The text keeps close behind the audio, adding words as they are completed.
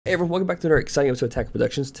Hey everyone, welcome back to another exciting episode of Attack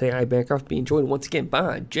Productions. Today I, Bancroft, being joined once again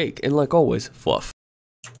by Jake, and like always, Fluff.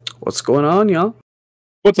 What's going on, y'all?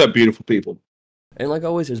 What's up, beautiful people? And like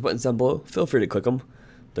always, there's buttons down below. Feel free to click them.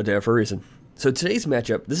 They're there for a reason. So today's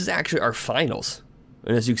matchup, this is actually our finals.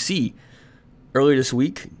 And as you see, earlier this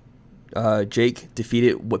week, Jake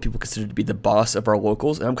defeated what people consider to be the boss of our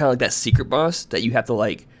locals. And I'm kind of like that secret boss that you have to,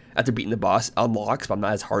 like, after beating the boss, unlocks, but I'm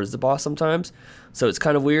not as hard as the boss sometimes. So it's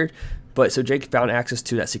kind of weird. But so Jake found access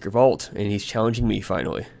to that secret vault, and he's challenging me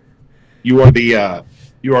finally. You are the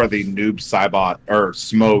noob cybot or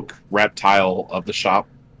smoke reptile of the shop.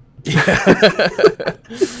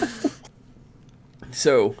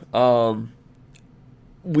 So,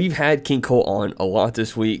 we've had King Cole on a lot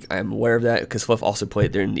this week. I'm aware of that because Fluff also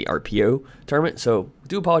played during the RPO tournament. So, I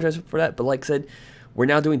do apologize for that. But like I said, we're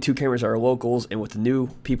now doing 2 cameras at our locals, and with the new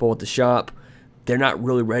people at the shop, they're not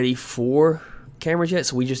really ready for cameras yet.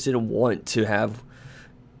 So we just didn't want to have,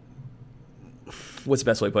 what's the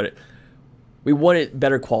best way to put it? We wanted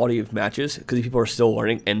better quality of matches because people are still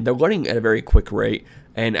learning, and they're learning at a very quick rate.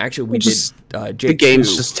 And actually, we did. Jake the games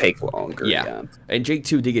 2, just take longer. Yeah, and Jake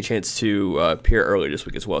 2 did get a chance to appear earlier this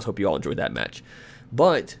week as well. So hope you all enjoyed that match.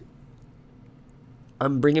 But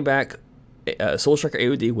I'm bringing back Soul Striker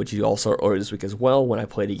AOD, which you all saw earlier this week as well when I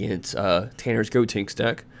played against Tanner's Go Tinks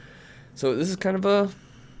deck. So this is kind of a,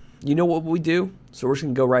 you know what we do, so we're just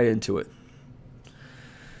gonna go right into it.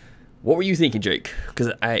 What were you thinking, Jake?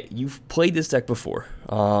 Because you've played this deck before.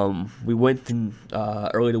 We went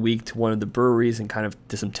early in the week to one of the breweries and kind of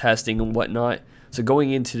did some testing and whatnot. So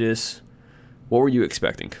going into this, what were you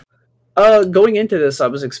expecting? Going into this, I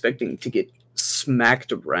was expecting to get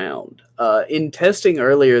smacked around. In testing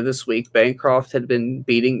earlier this week, Bancroft had been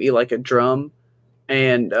beating me like a drum,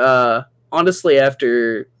 and honestly,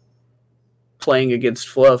 after playing against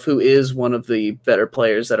Fluff, who is one of the better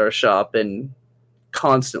players at our shop and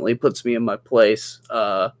constantly puts me in my place,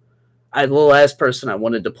 the last person I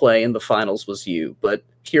wanted to play in the finals was you, but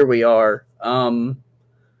here we are. I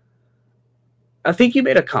think you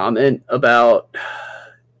made a comment about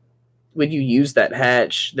when you used that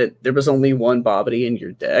hatch that there was only one Bobbity in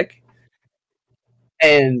your deck.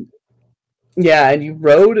 And yeah, and you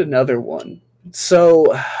rode another one.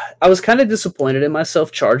 So I was kind of disappointed in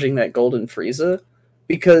myself charging that Golden Frieza,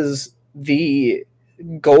 because the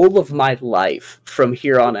goal of my life from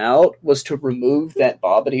here on out was to remove that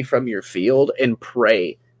Bobbity from your field and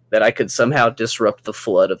pray that I could somehow disrupt the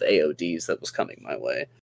flood of AODs that was coming my way.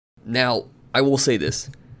 Now, I will say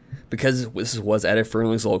this, because this was at a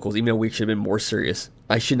Fernley's Locals, even though we should have been more serious,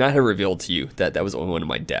 I should not have revealed to you that that was the only one in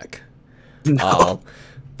my deck. No.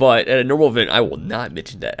 But at a normal event, I will not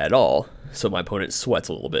mention that at all, so my opponent sweats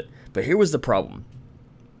a little bit. But here was the problem.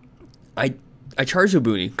 I charged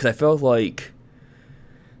Ubuni because I felt like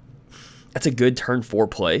that's a good turn 4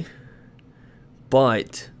 play,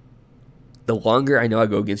 but the longer I know I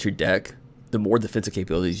go against your deck, the more defensive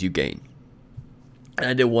capabilities you gain. And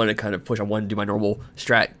I didn't want to kind of push. I wanted to do my normal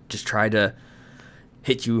strat, just try to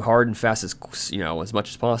hit you hard and fast as much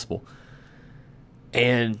as possible.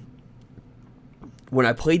 And when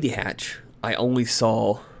I played the hatch, I only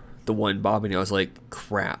saw the one Bob, and I was like,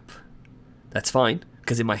 crap. That's fine,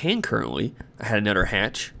 because in my hand currently, I had another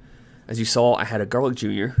hatch. As you saw, I had a Garlic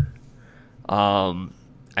Jr. I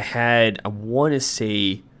want to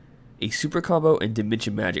say, a Super Combo and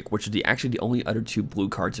Dimension Magic, which are actually the only other 2 blue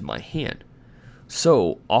cards in my hand.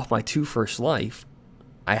 So, off my 2 first life,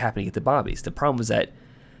 I happened to get the Bobbies. The problem was that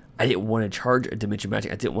I didn't want to charge a Dimension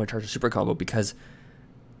Magic. I didn't want to charge a Super Combo, because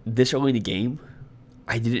this early in the game,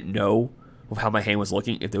 I didn't know with how my hand was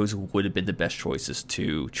looking if those would have been the best choices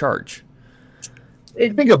to charge. I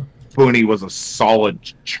think a Booney was a solid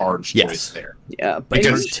charge choice there. Yeah, but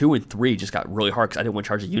turns 2 and 3 just got really hard because I didn't want to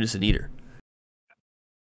charge a Unison either.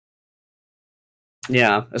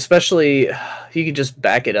 Yeah, especially you could just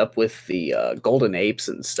back it up with the Golden Apes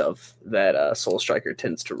and stuff that Soul Striker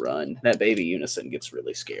tends to run. That baby Unison gets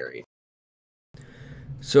really scary.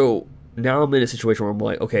 So now I'm in a situation where I'm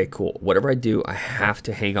like, okay, cool. Whatever I do, I have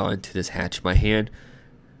to hang on to this hatch in my hand.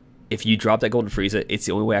 If you drop that Golden Frieza, it's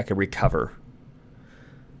the only way I can recover.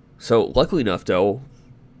 So luckily enough, though,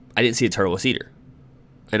 I didn't see a Turles either.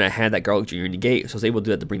 And I had that Garlic Jr. negate, so I was able to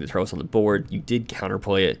do that to bring the Turles on the board. You did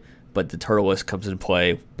counterplay it, but the Turles comes into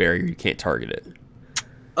play. Barrier, you can't target it.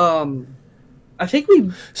 I think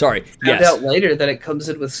we found yes. out later that it comes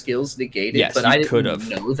in with skills negated, yes, but I didn't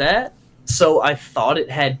know that. So I thought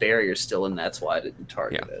it had barrier still, and that's why I didn't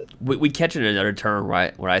target it. We catch it in another turn,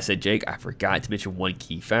 right? When I said, Jake, I forgot to mention one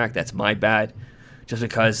key fact. That's my bad. Just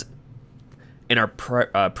because in our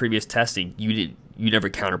previous testing, you never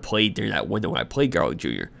counterplayed during that window when I played Garlic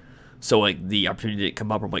Jr. So like the opportunity didn't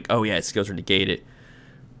come up. I'm like, oh yeah, skills are negated.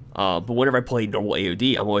 But whenever I play normal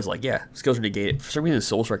AOD, I'm always like, yeah, skills are negated. For some reason, in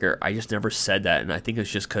Soul Striker, I just never said that, and I think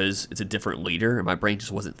it's just because it's a different leader, and my brain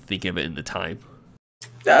just wasn't thinking of it in the time.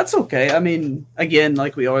 That's okay. I mean, again,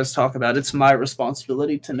 like we always talk about, it's my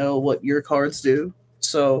responsibility to know what your cards do.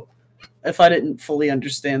 So if I didn't fully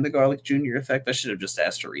understand the Garlic Jr. effect, I should have just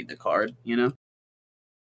asked to read the card, you know?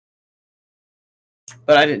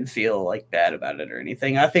 But I didn't feel like bad about it or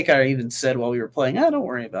anything. I think I even said while we were playing, don't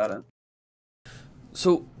worry about it.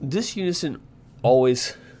 So this unison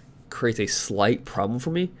always creates a slight problem for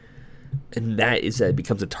me, and that is that it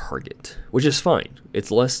becomes a target, which is fine. It's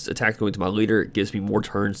less attack going to my leader. It gives me more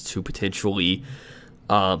turns to potentially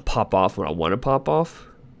pop off when I want to pop off.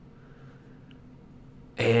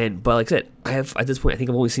 But like I said, I have at this point, I think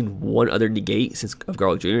I've only seen one other negate since of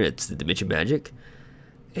Garlic Jr. It's the Dimension Magic,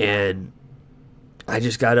 and I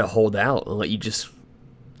just gotta hold out and let you just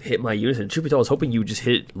hit my unison. Truth be told, I was hoping you would just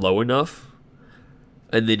hit it low enough,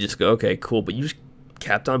 and then just go, okay, cool. But you just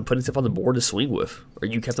kept on putting stuff on the board to swing with, or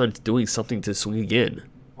you kept on doing something to swing again.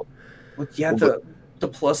 Well, yeah, the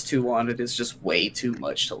 +2 on it is just way too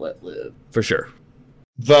much to let live. For sure.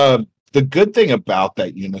 The good thing about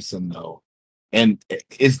that unison, though, and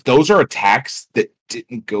is those are attacks that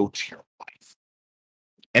didn't go to your life,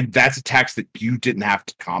 and that's attacks that you didn't have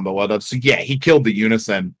to combo out of. So yeah, he killed the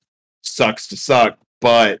unison. Sucks to suck,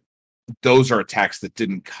 but those are attacks that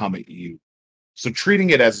didn't come at you. So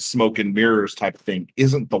treating it as a smoke and mirrors type of thing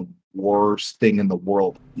isn't the worst thing in the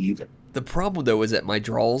world either. The problem, though, is that my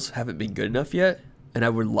draws haven't been good enough yet, and I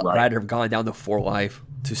would rather have gone down to 4 life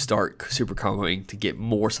to start super comboing to get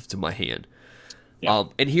more stuff to my hand. Yeah.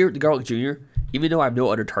 And here, the Garlic Jr., even though I have no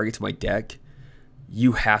other target to my deck,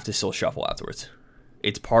 you have to still shuffle afterwards.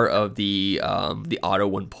 It's part of the auto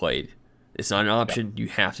when played. It's not an option. Yeah. You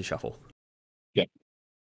have to shuffle. Yeah.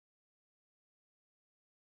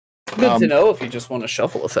 Good to know if you just want a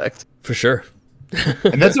shuffle effect. For sure.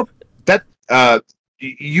 And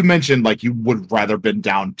you mentioned like you would rather been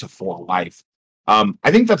down to 4 life. I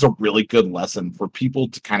think that's a really good lesson for people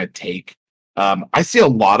to kind of take. I see a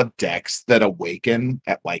lot of decks that awaken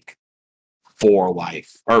at like 5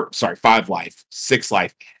 life, 6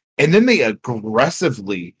 life, and then they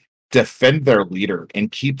aggressively defend their leader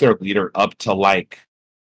and keep their leader up to like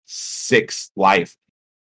 6 life.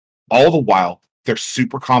 All the while, their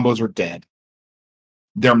super combos are dead.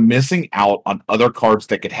 They're missing out on other cards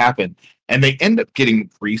that could happen, and they end up getting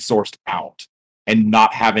resourced out and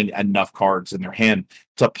not having enough cards in their hand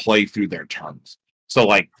to play through their turns. So,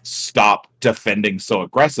 like, stop defending so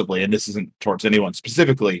aggressively, and this isn't towards anyone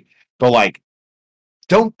specifically, but, like,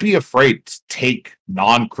 don't be afraid to take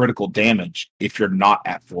non-critical damage if you're not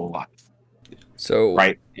at 4 life. So,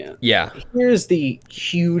 right? Yeah. Here's the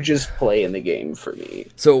hugest play in the game for me.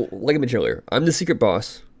 So, like I mentioned earlier, I'm the secret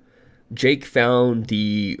boss. Jake found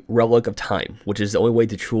the Relic of Time, which is the only way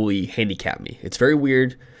to truly handicap me. It's very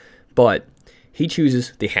weird, but he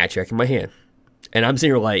chooses the hat jack in my hand. And I'm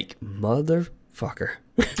sitting here like, motherfucker.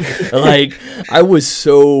 Like, I was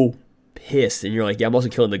so pissed. And you're like, yeah, I'm also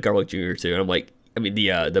killing the Garlic Jr. too. And I'm like,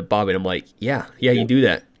 the Bobbin. I'm like, yeah, you do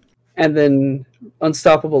that. And then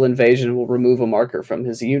Unstoppable Invasion will remove a marker from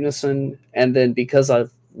his unison. And then because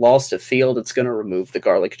I've lost a field, it's going to remove the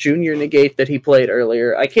Garlic Jr. negate that he played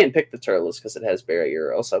earlier. I can't pick the Turles because it has barrier,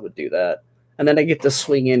 or else I would do that. And then I get to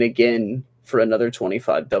swing in again for another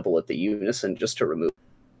 25 double at the unison just to remove.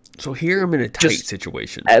 So here I'm in a tight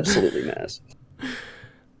situation. Absolutely massive.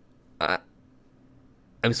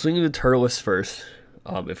 I'm swinging the Turles first,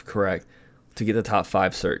 if correct, to get the top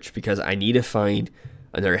 5 search, because I need to find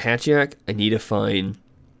another Hatchjack. I need to find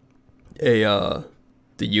the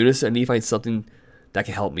unison. I need to find something that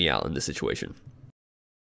can help me out in this situation.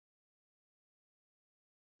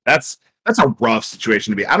 That's a rough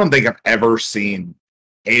situation to be. I don't think I've ever seen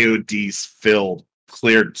AOD's field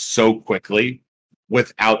cleared so quickly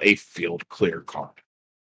without a field clear card.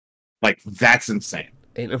 Like, that's insane.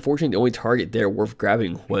 And unfortunately, the only target there worth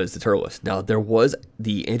grabbing was the Turles. Now, there was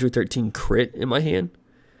the Android 13 crit in my hand,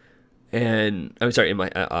 and I'm sorry, in my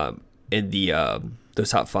those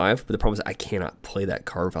top 5. But the problem is I cannot play that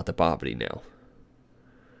card without the Bobbity now.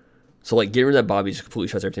 So, like, getting rid of that Bobby just completely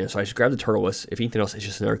shuts everything down. So I just grab the Turles. If anything else, it's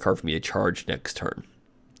just another card for me to charge next turn.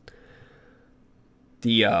 So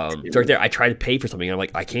right there, I try to pay for something, and I'm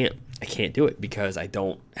like, I can't do it because I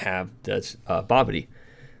don't have the Bobbity.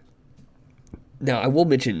 Now, I will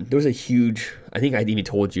mention, there was a huge, I think I even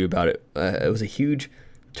told you about it. It was a huge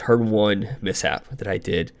turn 1 mishap that I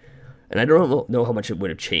did. And I don't know how much it would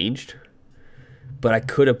have changed, but I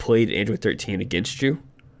could have played Android 13 against you,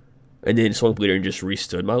 and then swung leader and just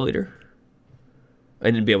restood my leader. I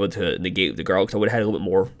didn't be able to negate the Garlic, so I would have had a little bit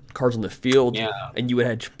more cards on the field. Yeah. And you would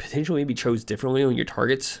have potentially maybe chose differently on your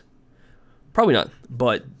targets. Probably not,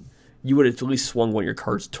 but you would have at least swung one of your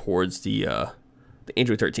cards towards the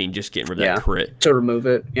Android 13, just getting rid of that crit. To remove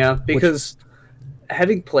it, because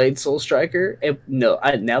having played Soul Striker, now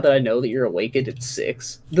that I know that you're awakened at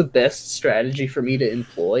 6, the best strategy for me to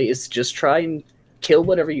employ is to just try and kill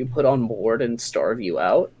whatever you put on board and starve you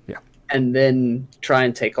out. Yeah. And then try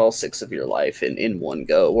and take all 6 of your life in one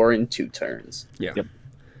go or in 2 turns. Yeah. Yep.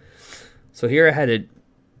 So here I had a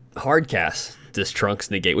hard cast this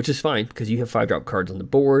Trunks negate, which is fine because you have 5-drop cards on the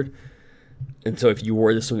board. And so if you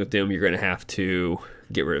were to swing with them, you're going to have to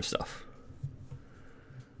get rid of stuff.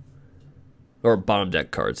 Or bottom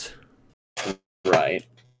deck cards. Right.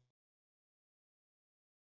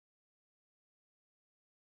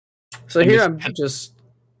 So here I'm just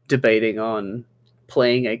debating on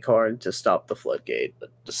playing a card to stop the floodgate,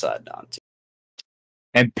 but decide not to.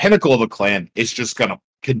 And Pinnacle of the Clan is just going to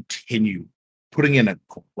continue putting in an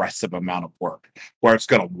aggressive amount of work, where it's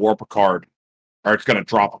going to warp a card, or it's going to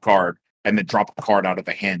drop a card, and then drop a card out of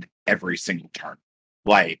the hand every single turn.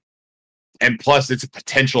 And plus it's a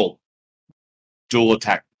potential dual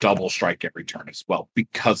attack double strike every turn as well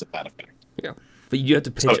because of that effect. Yeah, but you have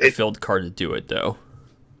to pitch a filled card to do it, though.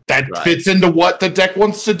 That fits into what the deck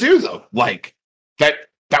wants to do, though.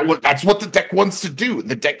 That's what the deck wants to do.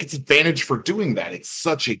 The deck gets advantage for doing that. It's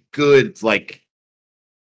such a good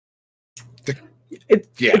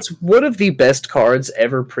It's one of the best cards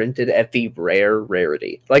ever printed at the rare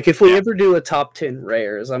rarity. If we ever do a top 10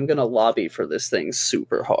 rares, I'm gonna lobby for this thing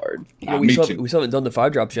super hard. We still haven't done the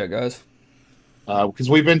 5-drops yet, guys. Because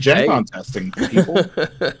we've been Gen Con testing people.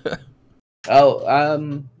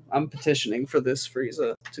 I'm petitioning for this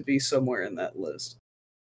Frieza to be somewhere in that list.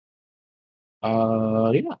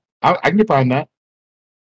 I can get behind that.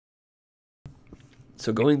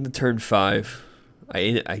 So going to turn 5,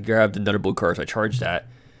 I grabbed another blue card, so I charged that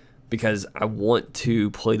because I want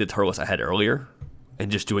to play the Turles I had earlier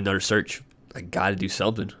and just do another search. I gotta do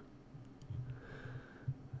something.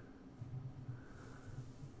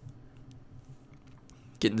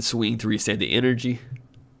 Getting the swing to restand the energy.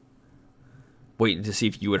 Waiting to see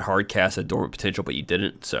if you would hard cast a dormant potential, but you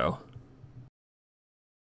didn't, so.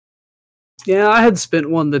 Yeah, I had spent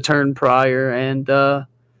one the turn prior and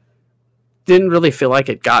didn't really feel like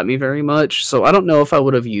it got me very much, so I don't know if I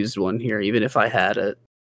would have used one here, even if I had it.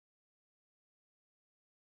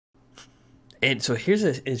 And so here's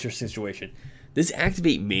an interesting situation. This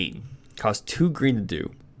activate main costs 2 green to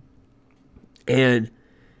do. And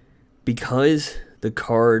because the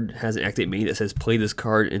card has an activate main that says play this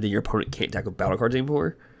card and then your opponent can't attack with battle cards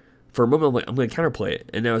anymore, for a moment I'm like, I'm going to counterplay it.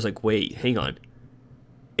 And then I was like, wait, hang on.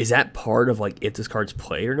 Is that part of if this card's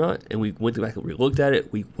play or not? And we went back and we looked at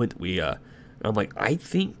it. I'm like, I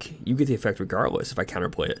think you get the effect regardless if I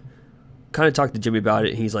counterplay it. Kind of talked to Jimmy about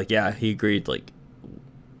it, and he's like, yeah, he agreed.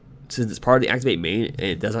 Since it's part of the activate main, and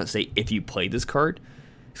it does not say if you play this card,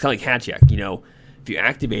 it's kind of like Hatchiak. If you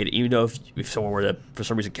activate it, even though if someone were to, for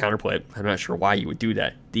some reason, counterplay it, I'm not sure why you would do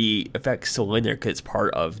that. The effect's still in there because it's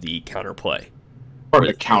part of the counterplay. Part of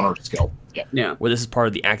the counter skill. Yeah. Where this is part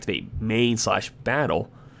of the activate main /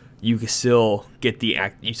 battle, you can still get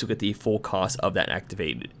the full cost of that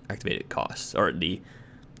activated cost, or the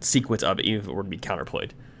sequence of it, even if it were to be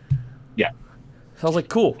counterplayed. Yeah. So I was like,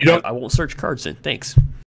 cool. I won't search cards then. Thanks.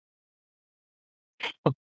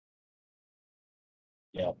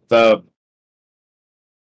 Yeah.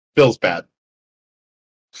 Feels bad.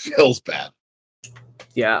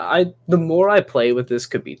 Yeah, the more I play with this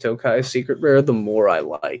Kabito Kai secret rare, the more I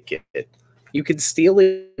like it. You can steal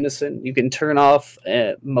Innocent. You can turn off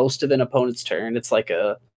most of an opponent's turn. It's like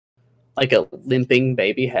a limping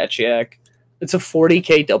baby Hatchiak. It's a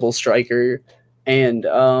 40k double striker, and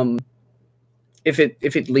if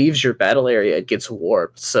it leaves your battle area, it gets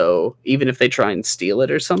warped. So even if they try and steal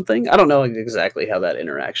it or something, I don't know exactly how that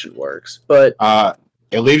interaction works, but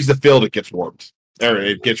it leaves the field, it gets warped, or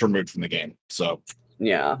it gets removed from the game. So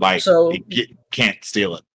yeah, it can't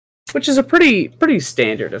steal it. Which is a pretty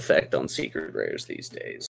standard effect on secret rares these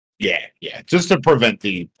days. Yeah, just to prevent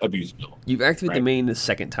the abusability. You've activated the main the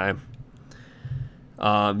second time.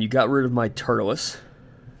 You got rid of my Turles.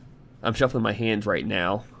 I'm shuffling my hands right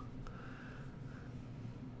now.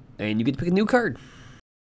 And you get to pick a new card.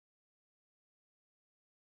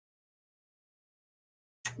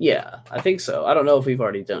 Yeah, I think so. I don't know if we've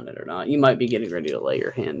already done it or not. You might be getting ready to lay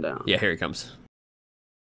your hand down. Yeah, here it comes.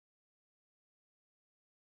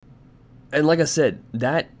 And like I said,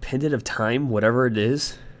 that pendant of time, whatever it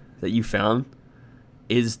is that you found,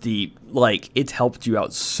 is it's helped you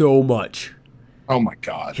out so much. Oh my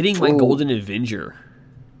god. Hitting my Golden Avenger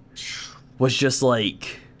was just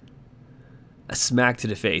like a smack to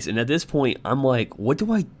the face. And at this point, I'm like, what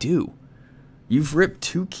do I do? You've ripped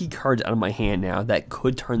 2 key cards out of my hand now that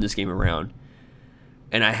could turn this game around.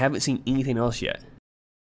 And I haven't seen anything else yet.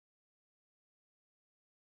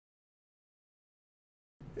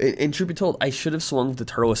 And truth be told, I should have swung with the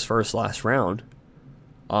Turles first last round.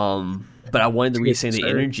 But I wanted to retain the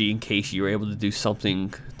energy in case you were able to do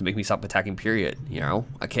something to make me stop attacking, period. You know?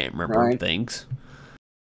 I can't remember things.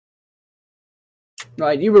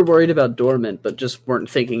 Right, you were worried about Dormant, but just weren't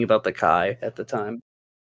thinking about the Kai at the time.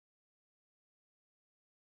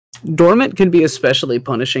 Dormant can be especially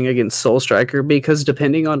punishing against Soul Striker because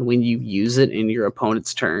depending on when you use it in your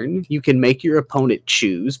opponent's turn, you can make your opponent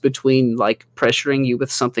choose between like pressuring you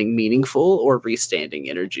with something meaningful or restanding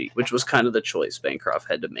energy, which was kind of the choice Bancroft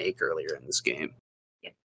had to make earlier in this game.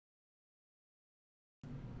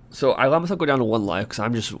 So I let myself go down to 1 life because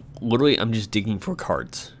I'm just digging for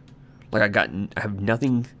cards. Like I have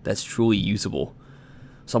nothing that's truly usable.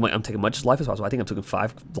 So I'm like, I'm taking much life as possible. I think I'm taking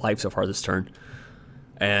 5 life so far this turn.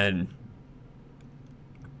 And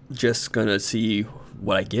just gonna see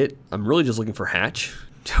what I get. I'm really just looking for hatch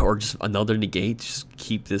or just another negate. Just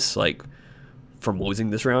keep this like from losing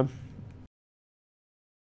this round.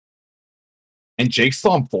 And Jake's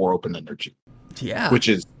still on 4 open energy. Yeah. Which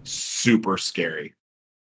is super scary.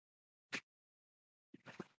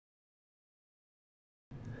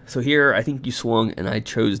 So here, I think you swung, and I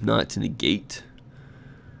chose not to negate.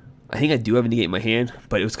 I think I do have a negate in my hand,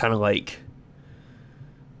 but it was kind of like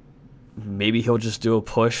maybe he'll just do a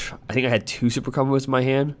push. I think I had 2 super combos in my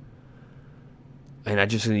hand, and I'm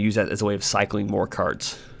just going to use that as a way of cycling more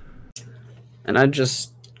cards. And I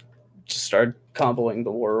just started comboing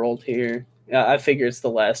the world here. Yeah, I figure it's the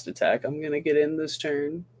last attack I'm going to get in this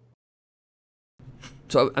turn.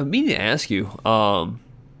 So I'm meaning to ask you,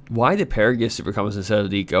 why the Paragus super combos instead of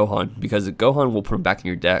the Gohan? Because the Gohan will put him back in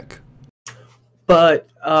your deck. But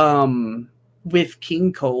with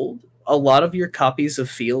King Cold, a lot of your copies of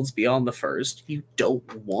Fields beyond the first, you don't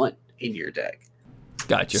want in your deck.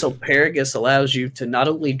 Gotcha. So Paragus allows you to not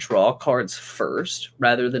only draw cards first,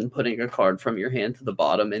 rather than putting a card from your hand to the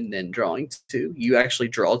bottom and then drawing 2, you actually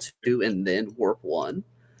draw 2 and then warp 1.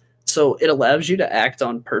 So it allows you to act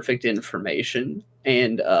on perfect information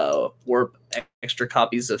and warp extra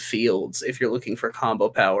copies of Fields if you're looking for combo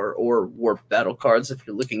power, or warp battle cards if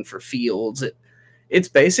you're looking for Fields. It's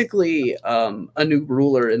basically a new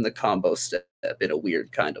ruler in the combo step in a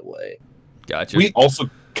weird kind of way. Gotcha. We also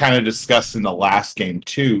kind of discussed in the last game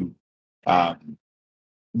too,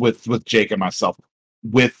 with Jake and myself,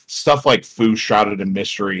 with stuff like Fu Shrouded in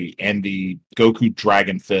Mystery and the Goku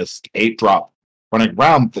Dragon Fist 8-drop running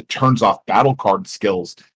around that turns off battle card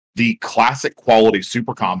skills. The classic quality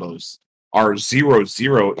super combos are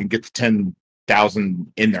 0/0 and get to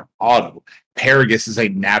 10,000 in their auto. Paragus is a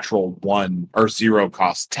natural 1 or 0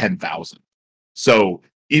 cost 10,000. So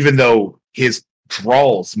even though his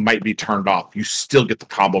draws might be turned off, you still get the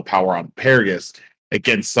combo power on Paragus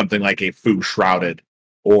against something like a Fu Shrouded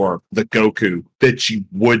or the Goku that you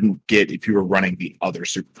wouldn't get if you were running the other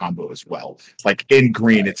super combo as well. Like in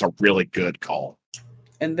green, it's a really good call.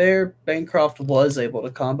 And there, Bancroft was able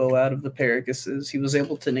to combo out of the Paraguses. He was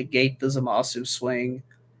able to negate the Zamasu swing.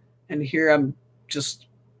 And here I'm just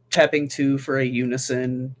tapping 2 for a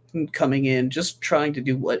unison, coming in, just trying to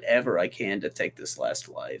do whatever I can to take this last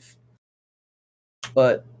life.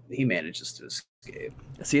 But he manages to escape.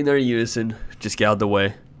 See another unison, just get out of the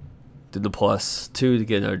way. Did the +2 to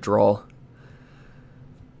get another draw.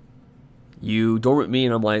 You dormant me,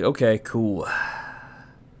 and I'm like, okay, cool.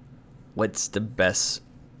 What's the best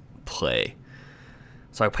play?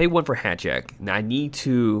 So I play 1 for Hatchak. Now I need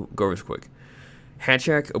to go over this quick.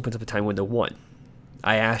 Hatchak opens up a time window 1.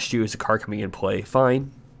 I asked you, is the card coming in play?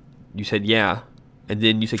 Fine. You said yeah. And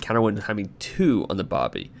then you said counter window timing 2 on the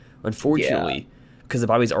Bobby. Unfortunately, because the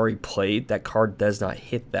Bobby's already played, that card does not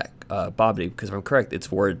hit that Bobby, because if I'm correct, it's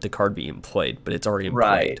for the card being played, but it's already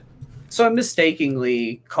played. So I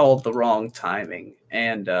mistakenly called the wrong timing,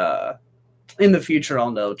 and in the future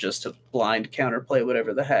I'll know just to blind counterplay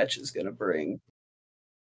whatever the hatch is going to bring.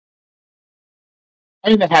 I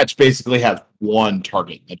mean, the hatch basically has 1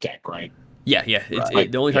 target in the deck, right? Yeah.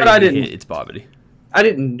 Right. The only target you can hit, it's Bobby. I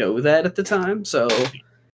didn't know that at the time, so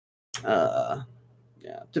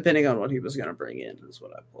yeah, depending on what he was going to bring in is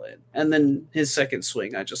what I played. And then his second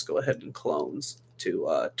swing, I just go ahead and clones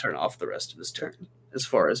to turn off the rest of his turn as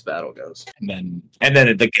far as battle goes. And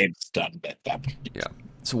then the game's done at that point. Yeah.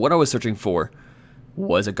 So what I was searching for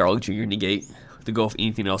was a Garlic Jr. negate to go with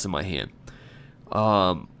anything else in my hand.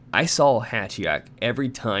 I saw Hatchiak every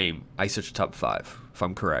time I searched top 5, if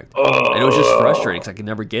I'm correct. And it was just frustrating because I could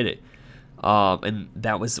never get it. And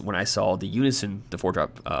that was when I saw the Unison, the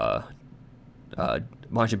 4-drop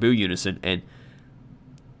Majibu Unison, and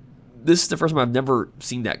this is the first time I've never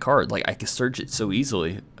seen that card. Like, I could search it so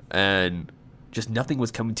easily, and just nothing was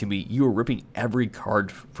coming to me. You were ripping every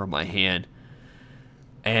card from my hand,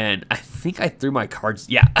 and I think I threw my cards.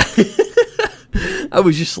 Yeah. I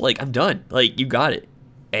was just like, I'm done. Like, you got it.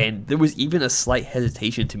 And there was even a slight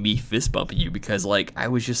hesitation to me fist bumping you because, like, I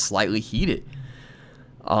was just slightly heated.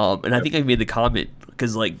 And I think I made the comment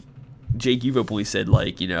because, like, Jake, you've openly said,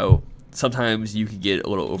 like, you know, sometimes you can get a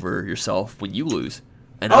little over yourself when you lose.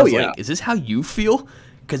 And I was like, is this how you feel?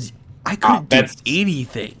 Because I couldn't do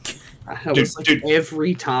anything. I was like,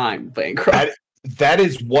 every time bankrupt. That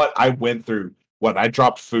is what I went through when I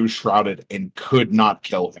dropped Fu Shrouded and could not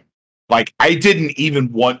kill him. Like, I didn't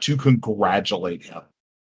even want to congratulate him.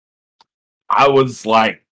 I was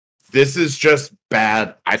like, this is just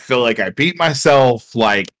bad. I feel like I beat myself,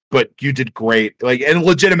 like, but you did great. Like, and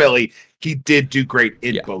legitimately, he did do great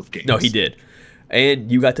in both games. No, he did.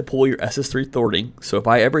 And you got to pull your SS3 thwarting. So if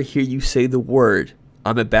I ever hear you say the word,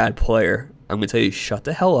 I'm a bad player, I'm going to tell you, shut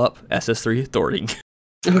the hell up, SS3 thwarting.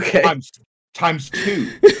 Okay. Times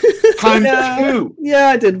 2. Times 2. Yeah,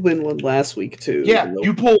 I did win one last week, too. Yeah,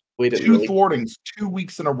 you pulled 2 thwartings 2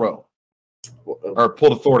 weeks in a row. Or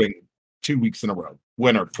pulled a thwarting 2 weeks in a row.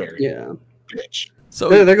 Winner, fairy. Yeah. Bitch. So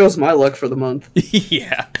there goes my luck for the month.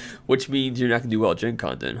 Yeah, which means you're not going to do well at Gen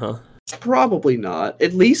Con then, huh? Probably not.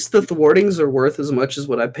 At least the thwartings are worth as much as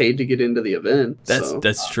what I paid to get into the event.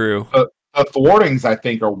 That's true. The thwartings, I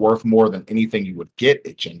think, are worth more than anything you would get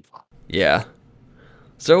at Gen Con. Yeah.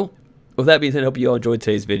 So, with that being said, I hope you all enjoyed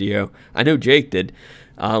today's video. I know Jake did.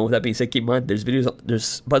 With that being said, keep in mind, there's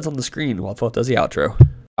buttons on the screen while Phil does the outro.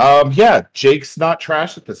 Yeah, Jake's not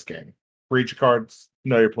trash at this game. Read your cards,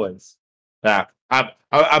 know your plays.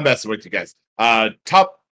 I'm messing with you guys. There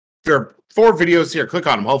are 4 videos here. Click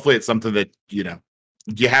on them. Hopefully, it's something that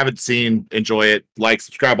you haven't seen. Enjoy it. Like,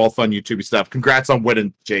 subscribe, all fun YouTube stuff. Congrats on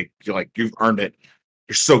winning, Jake. You've earned it.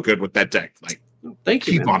 You're so good with that deck. Like, thank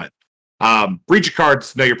you. Keep on it. Read your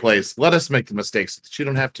cards, know your plays. Let us make the mistakes that you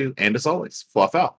don't have to. And as always, fluff out.